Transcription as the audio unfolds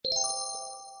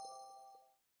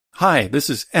Hi, this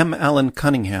is M. Allen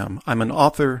Cunningham. I'm an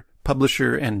author,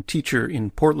 publisher, and teacher in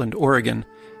Portland, Oregon,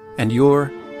 and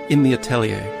you're in the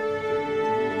Atelier.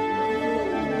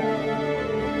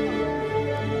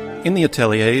 In the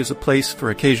Atelier is a place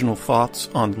for occasional thoughts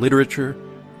on literature,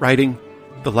 writing,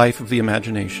 the life of the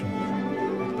imagination.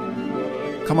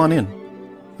 Come on in.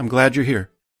 I'm glad you're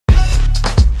here.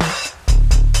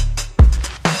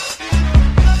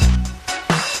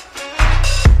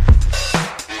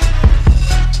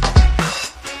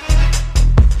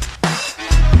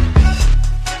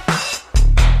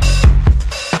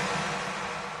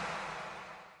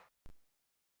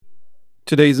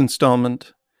 Today's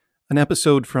installment, an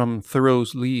episode from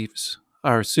Thoreau's Leaves,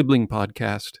 our sibling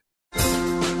podcast.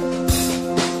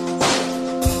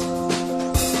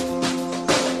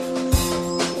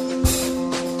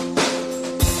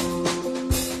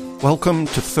 Welcome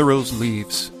to Thoreau's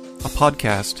Leaves, a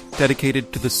podcast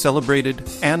dedicated to the celebrated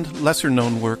and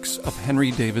lesser-known works of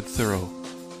Henry David Thoreau.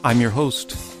 I'm your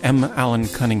host, M. Allen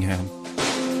Cunningham.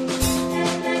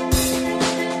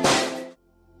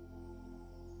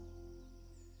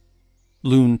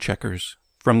 Loon Checkers,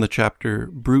 from the chapter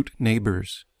Brute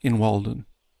Neighbors in Walden.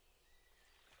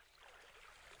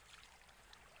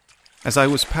 As I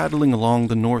was paddling along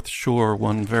the north shore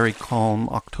one very calm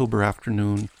October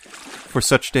afternoon, for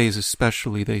such days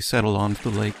especially they settle onto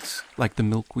the lakes like the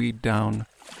milkweed down,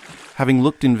 having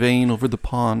looked in vain over the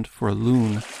pond for a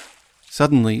loon,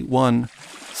 suddenly one,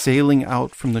 sailing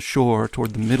out from the shore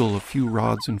toward the middle a few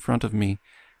rods in front of me,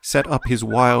 set up his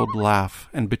wild laugh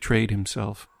and betrayed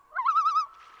himself.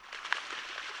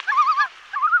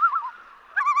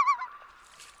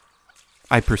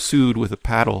 I pursued with a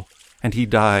paddle, and he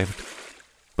dived,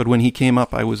 but when he came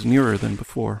up I was nearer than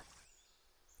before.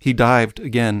 He dived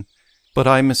again, but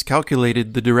I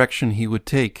miscalculated the direction he would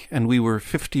take, and we were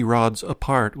 50 rods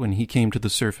apart when he came to the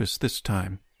surface this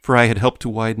time, for I had helped to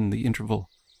widen the interval.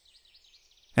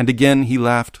 And again he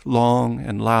laughed long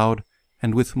and loud,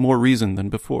 and with more reason than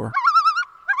before.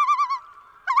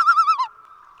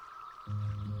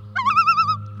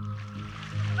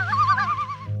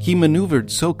 He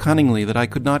maneuvered so cunningly that I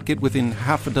could not get within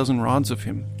half a dozen rods of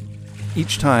him.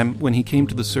 Each time, when he came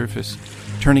to the surface,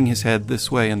 turning his head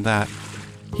this way and that,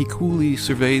 he coolly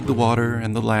surveyed the water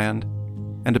and the land,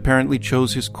 and apparently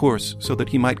chose his course so that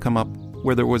he might come up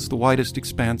where there was the widest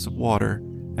expanse of water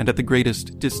and at the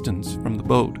greatest distance from the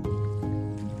boat.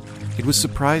 It was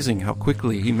surprising how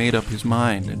quickly he made up his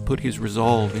mind and put his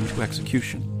resolve into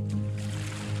execution.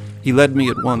 He led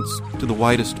me at once to the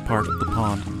widest part of the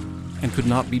pond, and could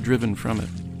not be driven from it.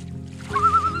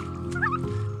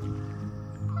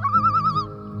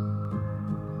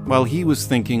 While he was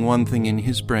thinking one thing in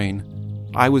his brain,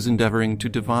 I was endeavoring to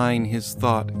divine his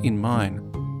thought in mine.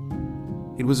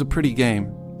 It was a pretty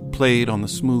game, played on the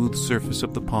smooth surface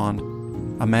of the pond,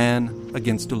 a man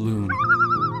against a loon.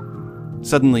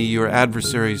 Suddenly your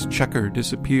adversary's checker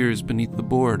disappears beneath the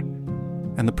board,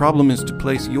 and the problem is to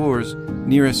place yours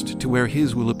nearest to where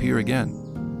his will appear again.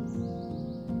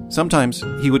 Sometimes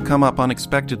he would come up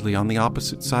unexpectedly on the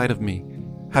opposite side of me,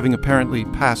 having apparently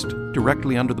passed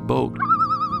directly under the boat.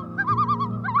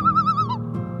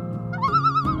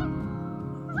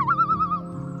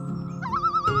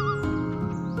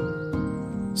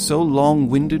 So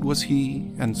long-winded was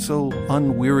he, and so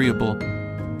unweariable,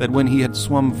 that when he had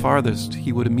swum farthest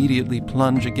he would immediately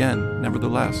plunge again,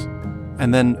 nevertheless,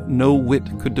 and then no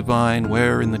wit could divine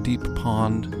where in the deep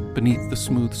pond, beneath the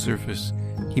smooth surface,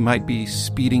 he might be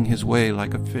speeding his way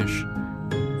like a fish,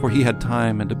 for he had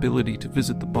time and ability to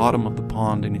visit the bottom of the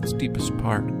pond in its deepest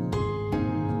part.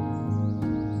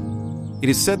 It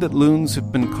is said that loons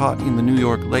have been caught in the New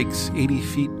York lakes 80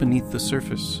 feet beneath the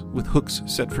surface, with hooks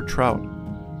set for trout,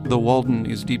 though Walden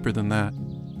is deeper than that.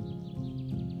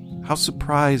 How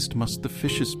surprised must the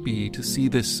fishes be to see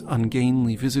this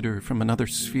ungainly visitor from another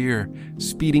sphere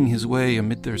speeding his way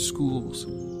amid their schools.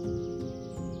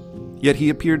 Yet he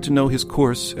appeared to know his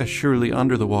course as surely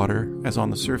under the water as on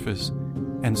the surface,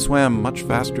 and swam much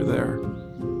faster there.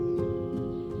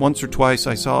 Once or twice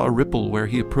I saw a ripple where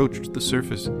he approached the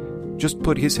surface, just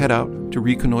put his head out to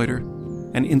reconnoiter,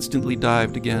 and instantly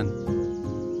dived again.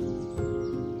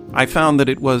 I found that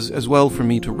it was as well for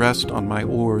me to rest on my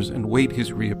oars and wait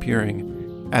his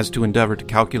reappearing, as to endeavor to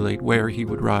calculate where he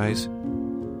would rise.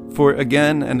 For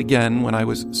again and again, when I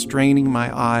was straining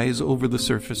my eyes over the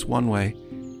surface one way,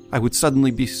 I would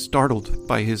suddenly be startled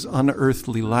by his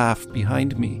unearthly laugh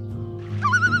behind me.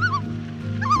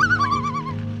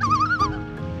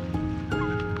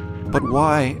 But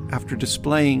why, after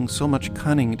displaying so much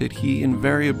cunning, did he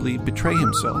invariably betray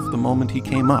himself the moment he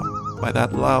came up by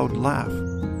that loud laugh?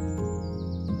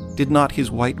 Did not his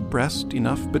white breast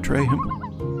enough betray him?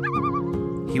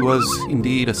 He was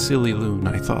indeed a silly loon,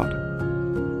 I thought.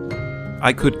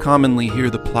 I could commonly hear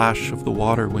the plash of the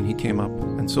water when he came up,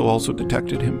 and so also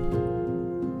detected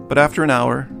him. But after an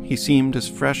hour, he seemed as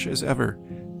fresh as ever,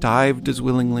 dived as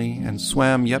willingly, and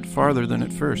swam yet farther than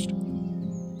at first.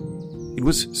 It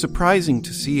was surprising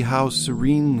to see how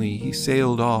serenely he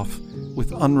sailed off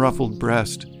with unruffled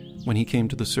breast when he came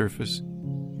to the surface,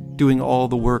 doing all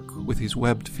the work with his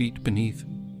webbed feet beneath.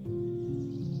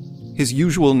 His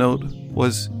usual note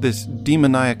was this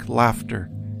demoniac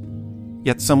laughter,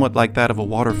 yet somewhat like that of a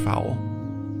waterfowl.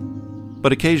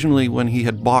 But occasionally, when he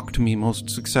had balked me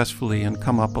most successfully and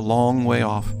come up a long way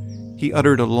off, he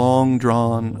uttered a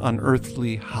long-drawn,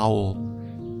 unearthly howl,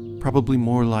 probably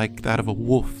more like that of a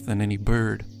wolf than any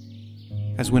bird,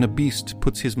 as when a beast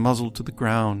puts his muzzle to the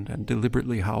ground and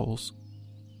deliberately howls.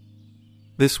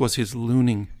 This was his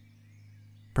looning,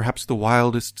 perhaps the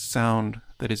wildest sound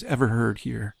that is ever heard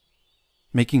here,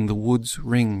 making the woods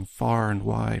ring far and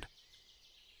wide.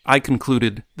 I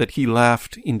concluded that he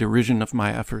laughed in derision of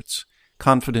my efforts,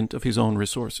 confident of his own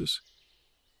resources.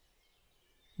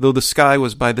 Though the sky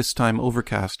was by this time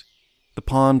overcast, the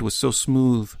pond was so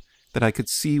smooth that I could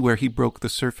see where he broke the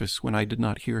surface when I did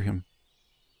not hear him.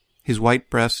 His white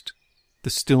breast, the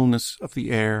stillness of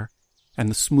the air, and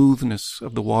the smoothness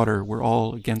of the water were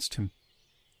all against him.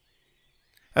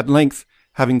 At length,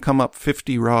 having come up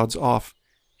 50 rods off,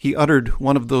 he uttered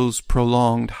one of those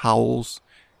prolonged howls,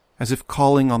 as if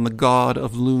calling on the god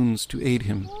of loons to aid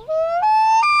him.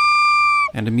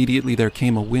 And immediately there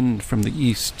came a wind from the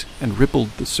east and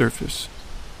rippled the surface,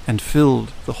 and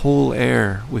filled the whole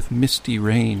air with misty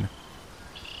rain.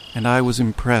 And I was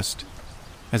impressed,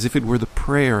 as if it were the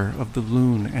prayer of the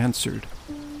loon answered,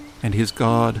 and his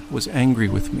god was angry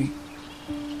with me.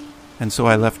 And so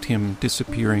I left him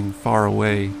disappearing far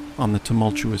away on the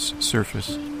tumultuous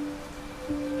surface.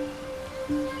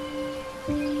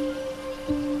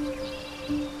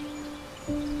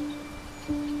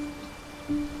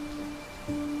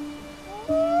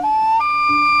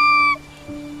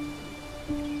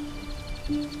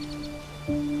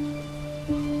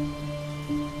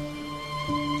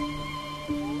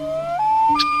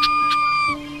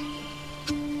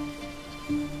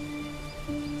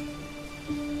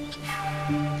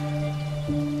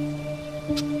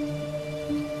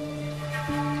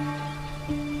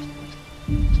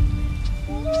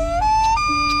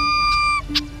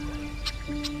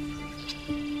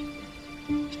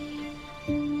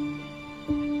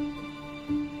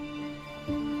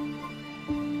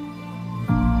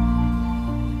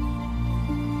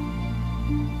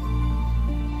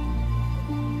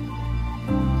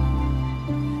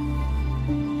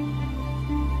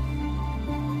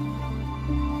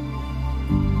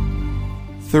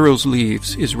 Thoreau's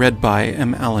Leaves is read by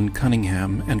M. Allen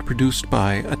Cunningham and produced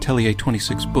by Atelier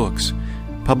 26 Books,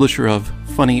 publisher of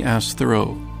Funny Ass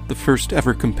Thoreau, the first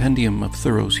ever compendium of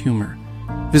Thoreau's humor.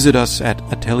 Visit us at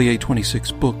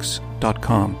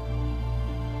atelier26books.com.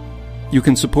 You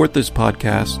can support this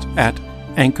podcast at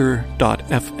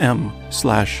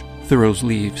anchor.fm/Thoreau's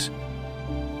Leaves.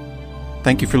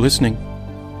 Thank you for listening.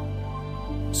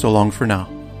 So long for now.